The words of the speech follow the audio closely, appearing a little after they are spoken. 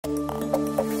Hi,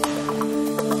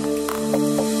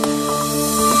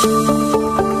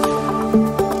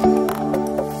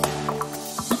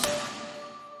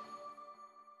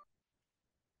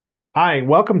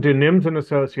 welcome to NIMS and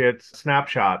Associates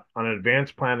Snapshot on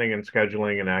Advanced Planning and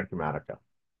Scheduling in Acumatica.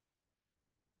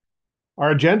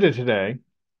 Our agenda today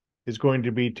is going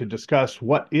to be to discuss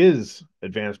what is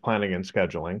advanced planning and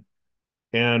scheduling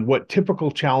and what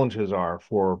typical challenges are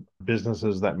for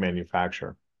businesses that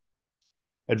manufacture.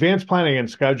 Advanced planning and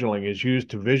scheduling is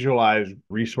used to visualize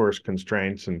resource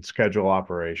constraints and schedule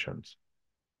operations.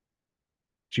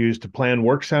 It's used to plan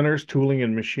work centers, tooling,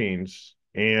 and machines,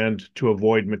 and to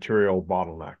avoid material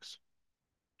bottlenecks.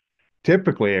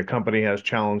 Typically, a company has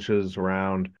challenges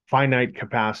around finite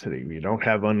capacity. You don't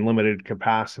have unlimited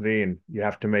capacity, and you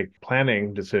have to make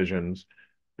planning decisions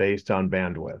based on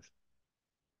bandwidth.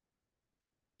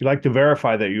 You like to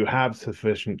verify that you have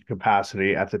sufficient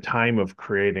capacity at the time of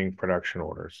creating production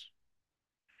orders.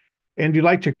 And you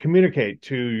like to communicate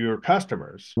to your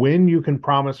customers when you can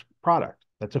promise product.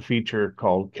 That's a feature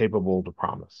called capable to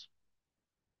promise.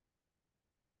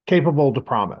 Capable to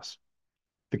promise.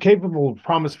 The capable to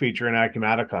promise feature in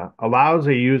Acumatica allows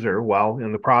a user, while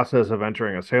in the process of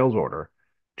entering a sales order,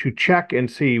 to check and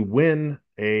see when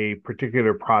a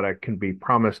particular product can be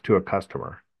promised to a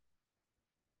customer.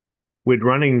 With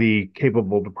running the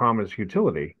capable to promise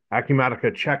utility,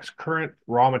 Acumatica checks current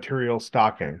raw material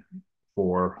stocking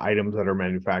for items that are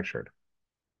manufactured,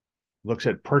 looks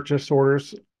at purchase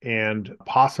orders and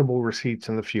possible receipts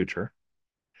in the future,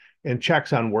 and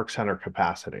checks on work center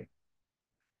capacity.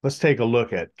 Let's take a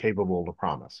look at capable to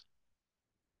promise.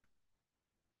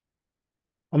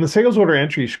 On the sales order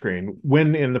entry screen,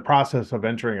 when in the process of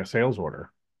entering a sales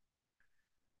order,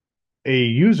 a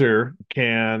user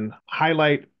can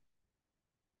highlight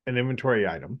an inventory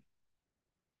item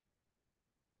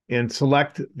and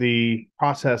select the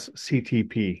process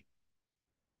CTP.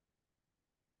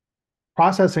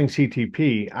 Processing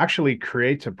CTP actually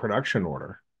creates a production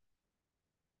order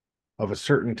of a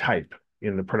certain type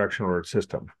in the production order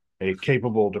system, a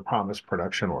capable to promise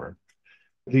production order.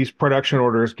 These production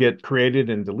orders get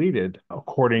created and deleted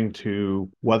according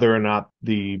to whether or not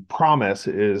the promise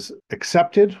is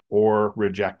accepted or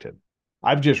rejected.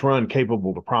 I've just run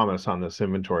capable to promise on this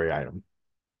inventory item,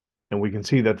 and we can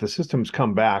see that the system's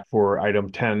come back for item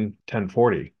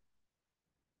 1040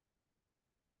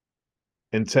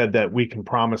 and said that we can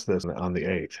promise this on the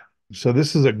 8th. So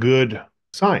this is a good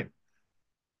sign.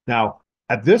 Now,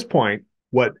 at this point,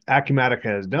 what Acumatica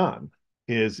has done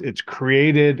is it's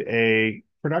created a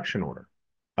production order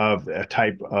of a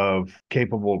type of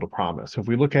capable to promise. If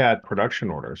we look at production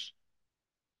orders,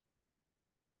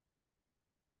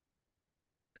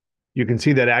 you can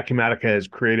see that Acumatica has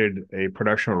created a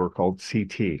production order called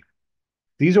CT.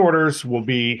 These orders will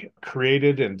be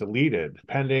created and deleted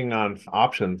depending on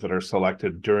options that are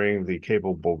selected during the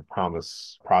capable to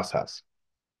promise process.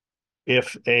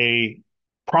 If a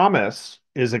promise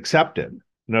is accepted,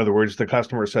 in other words, the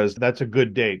customer says, that's a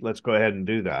good date, let's go ahead and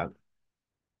do that.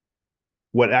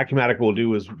 What Acumatica will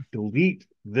do is delete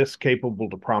this capable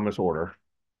to promise order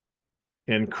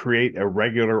and create a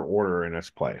regular order in its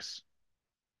place.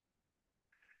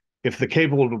 If the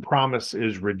capable to promise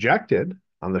is rejected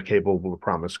on the capable to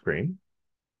promise screen,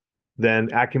 then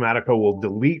Acumatica will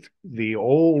delete the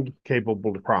old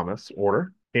capable to promise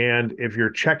order. And if you're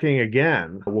checking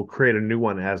again, we'll create a new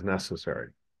one as necessary.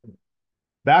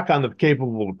 Back on the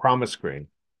capable to promise screen,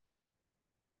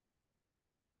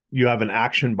 you have an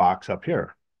action box up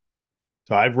here.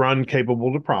 So I've run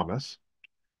capable to promise.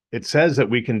 It says that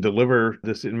we can deliver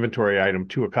this inventory item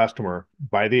to a customer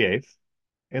by the 8th,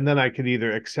 and then I could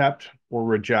either accept or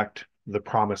reject the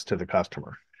promise to the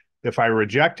customer. If I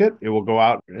reject it, it will go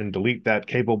out and delete that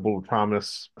capable to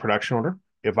promise production order.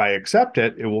 If I accept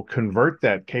it, it will convert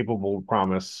that capable to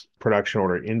promise production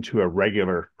order into a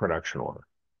regular production order.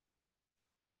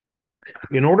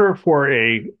 In order for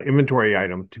a inventory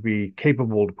item to be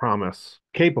capable to promise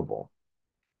capable,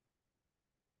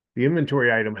 the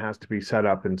inventory item has to be set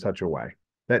up in such a way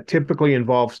that typically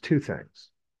involves two things.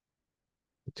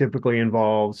 It typically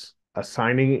involves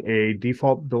assigning a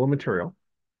default bill of material,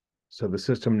 so the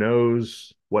system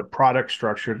knows what product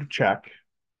structure to check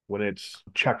when it's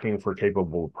checking for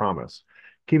capable to promise.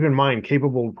 Keep in mind,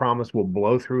 capable to promise will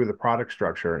blow through the product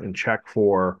structure and check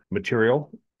for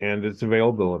material and its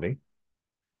availability,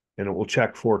 and it will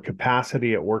check for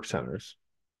capacity at work centers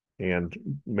and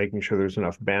making sure there's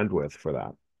enough bandwidth for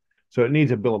that. So it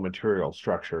needs a bill of material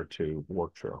structure to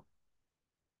work through.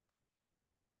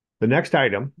 The next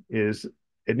item is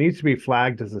it needs to be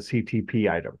flagged as a CTP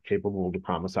item, capable to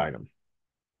promise item.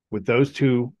 With those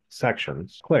two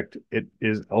sections clicked, it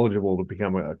is eligible to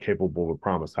become a capable to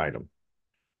promise item.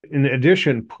 In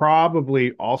addition,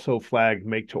 probably also flag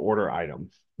make to order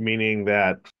items, meaning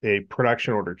that a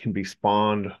production order can be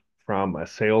spawned from a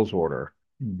sales order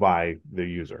by the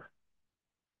user.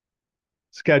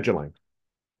 Scheduling.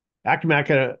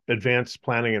 Acumatica Advanced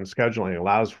Planning and Scheduling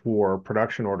allows for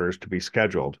production orders to be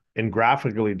scheduled and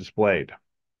graphically displayed.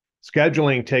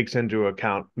 Scheduling takes into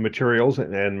account materials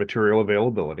and material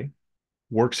availability,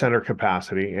 work center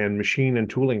capacity, and machine and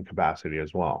tooling capacity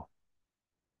as well.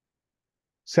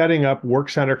 Setting up work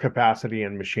center capacity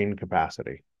and machine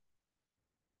capacity.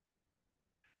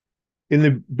 In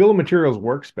the bill of materials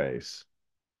workspace,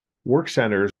 work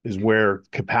centers is where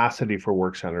capacity for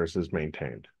work centers is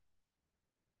maintained.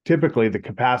 Typically, the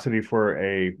capacity for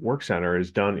a work center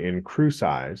is done in crew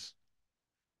size.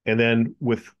 And then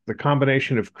with the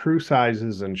combination of crew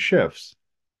sizes and shifts,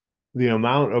 the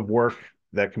amount of work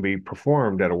that can be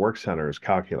performed at a work center is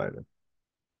calculated.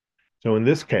 So in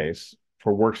this case,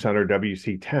 for work center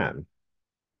WC10,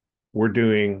 we're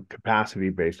doing capacity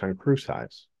based on crew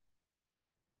size.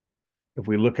 If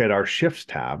we look at our shifts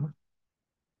tab,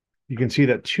 you can see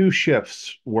that 2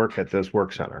 shifts work at this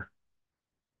work center.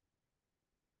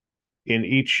 In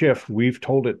each shift, we've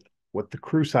told it what the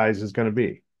crew size is going to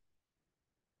be.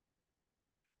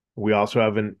 We also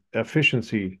have an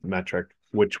efficiency metric,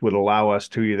 which would allow us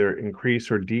to either increase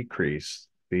or decrease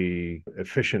the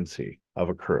efficiency of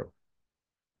a crew.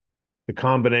 The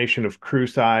combination of crew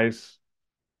size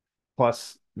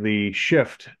plus the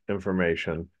shift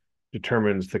information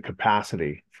determines the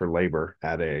capacity for labor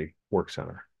at a work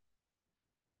center.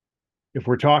 If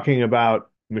we're talking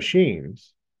about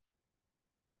machines,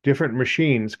 different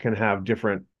machines can have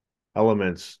different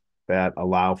elements that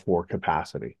allow for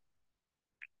capacity.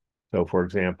 So, for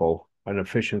example, an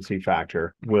efficiency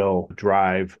factor will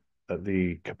drive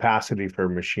the capacity for a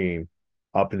machine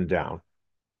up and down.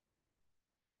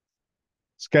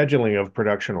 Scheduling of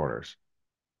production orders.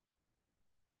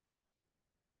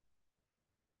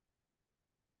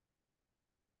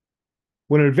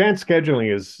 When advanced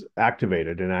scheduling is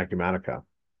activated in Acumatica,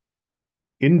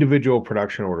 individual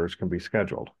production orders can be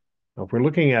scheduled. Now, if we're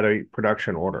looking at a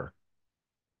production order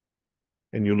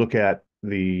and you look at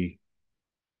the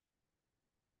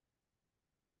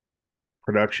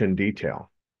production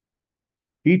detail,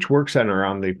 each work center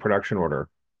on the production order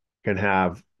can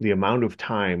have the amount of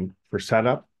time for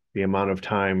setup, the amount of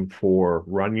time for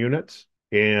run units,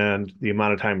 and the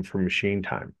amount of time for machine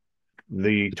time.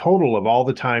 The total of all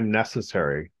the time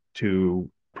necessary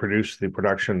to produce the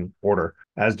production order,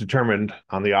 as determined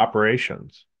on the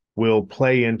operations, will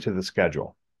play into the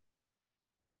schedule.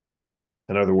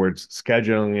 In other words,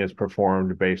 scheduling is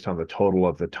performed based on the total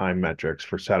of the time metrics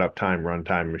for setup time,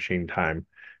 runtime, machine time,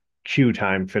 queue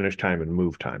time, finish time, and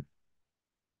move time.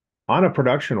 On a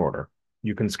production order,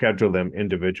 you can schedule them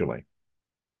individually.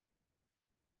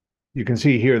 You can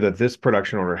see here that this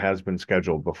production order has been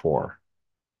scheduled before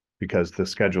because the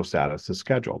schedule status is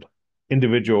scheduled.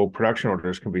 Individual production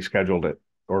orders can be scheduled at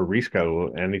or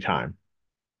rescheduled at any time.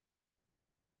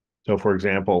 So, for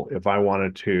example, if I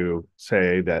wanted to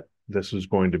say that this is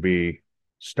going to be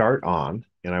start on,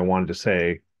 and I wanted to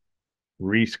say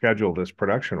reschedule this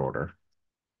production order,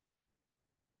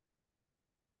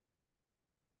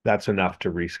 that's enough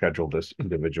to reschedule this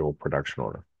individual production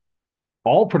order.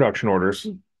 All production orders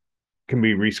can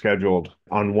be rescheduled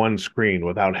on one screen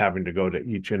without having to go to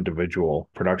each individual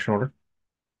production order.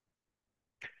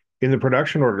 In the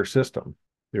production order system,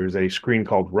 there's a screen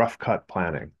called Rough Cut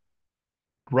Planning.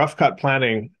 Rough Cut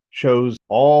Planning shows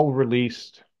all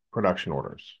released production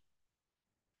orders.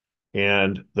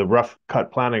 And the Rough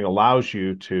Cut Planning allows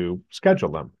you to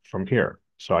schedule them from here.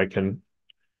 So I can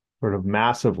sort of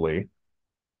massively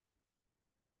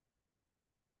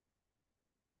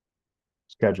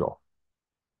schedule.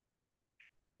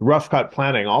 Rough Cut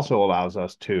Planning also allows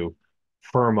us to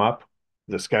firm up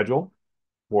the schedule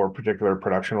for particular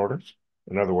production orders.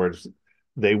 In other words,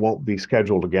 they won't be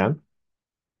scheduled again.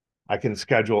 I can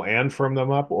schedule and firm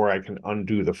them up, or I can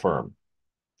undo the firm.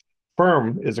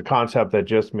 Firm is a concept that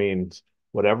just means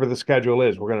whatever the schedule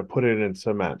is, we're going to put it in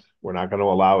cement. We're not going to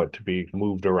allow it to be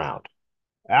moved around.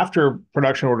 After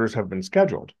production orders have been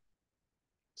scheduled,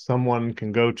 someone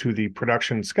can go to the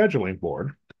production scheduling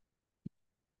board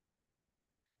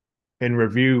and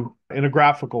review in a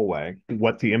graphical way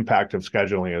what the impact of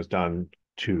scheduling has done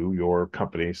to your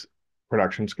company's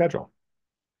production schedule.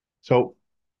 So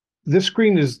this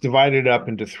screen is divided up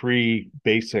into 3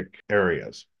 basic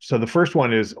areas. So the first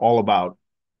one is all about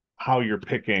how you're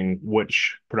picking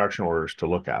which production orders to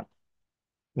look at.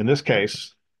 In this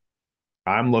case,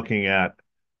 I'm looking at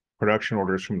production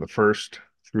orders from the 1st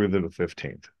through the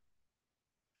 15th.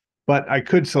 But I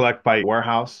could select by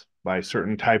warehouse, by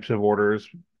certain types of orders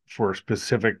for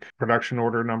specific production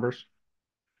order numbers,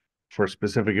 for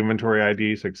specific inventory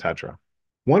IDs, etc.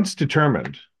 Once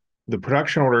determined, the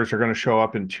production orders are going to show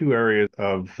up in two areas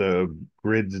of the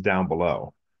grids down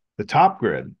below. The top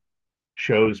grid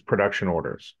shows production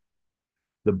orders.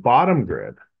 The bottom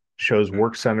grid shows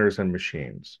work centers and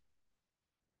machines.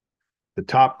 The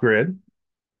top grid,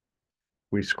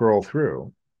 we scroll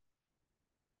through,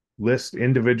 lists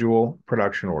individual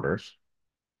production orders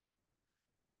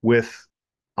with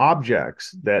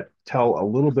objects that tell a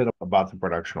little bit about the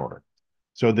production order.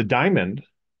 So the diamond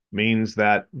means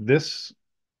that this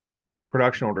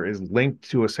production order is linked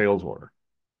to a sales order.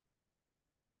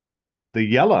 The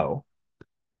yellow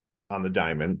on the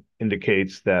diamond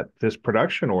indicates that this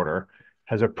production order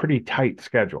has a pretty tight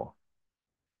schedule.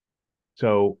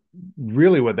 So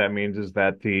really what that means is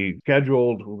that the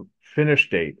scheduled finish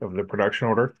date of the production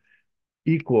order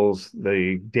equals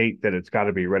the date that it's got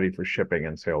to be ready for shipping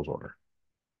and sales order.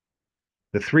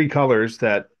 The three colors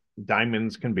that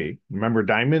diamonds can be, remember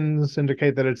diamonds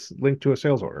indicate that it's linked to a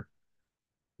sales order.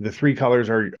 The three colors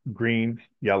are green,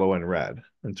 yellow, and red.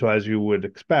 And so as you would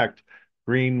expect,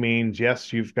 green means,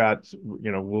 yes, you've got, a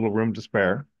little room to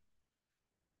spare.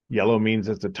 Yellow means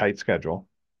it's a tight schedule.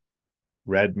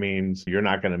 Red means you're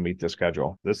not going to meet the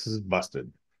schedule. This is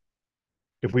busted.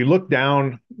 If we look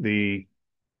down the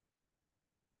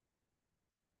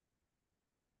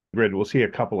grid, we'll see a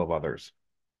couple of others.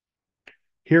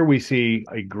 Here we see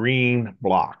a green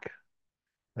block.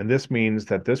 And this means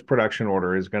that this production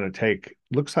order is going to take,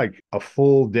 looks like a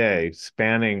full day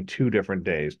spanning 2 different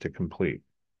days to complete,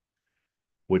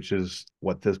 which is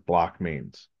what this block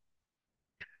means.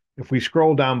 If we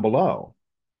scroll down below,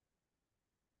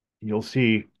 you'll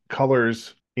see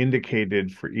colors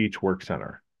indicated for each work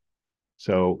center.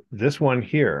 So this one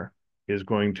here is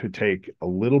going to take a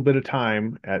little bit of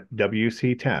time at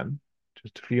WC10,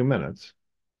 just a few minutes.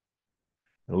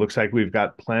 It looks like we've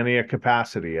got plenty of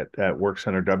capacity at Work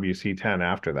Center WC10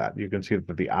 after that. You can see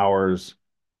that the hours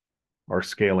are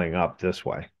scaling up this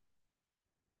way.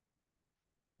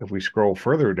 If we scroll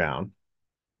further down,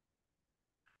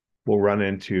 we'll run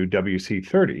into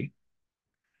WC30,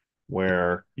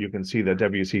 where you can see that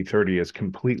WC30 is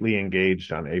completely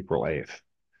engaged on April 8th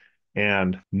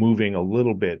and moving a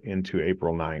little bit into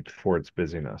April 9th for its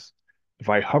busyness. If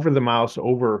I hover the mouse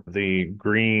over the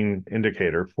green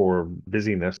indicator for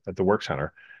busyness at the work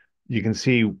center, you can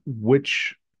see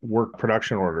which work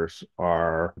production orders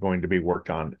are going to be worked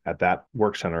on at that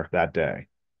work center that day.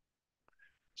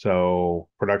 So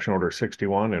production order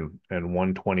 61 and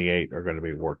 128 are going to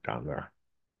be worked on there.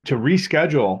 To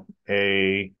reschedule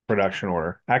a production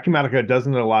order, Acumatica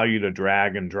doesn't allow you to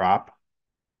drag and drop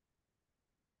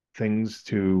things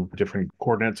to different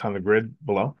coordinates on the grid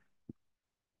below.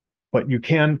 But you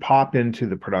can pop into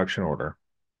the production order,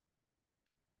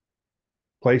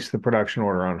 place the production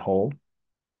order on hold,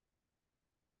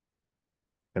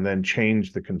 and then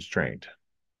change the constraint.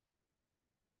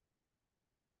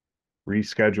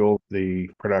 Reschedule the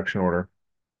production order,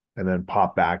 and then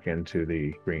pop back into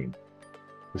the screen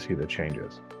to see the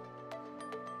changes.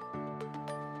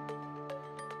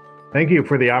 Thank you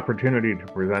for the opportunity to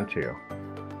present to you.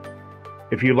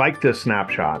 If you like this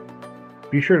snapshot,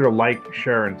 be sure to like,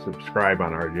 share, and subscribe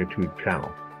on our YouTube channel.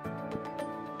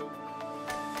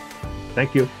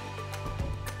 Thank you.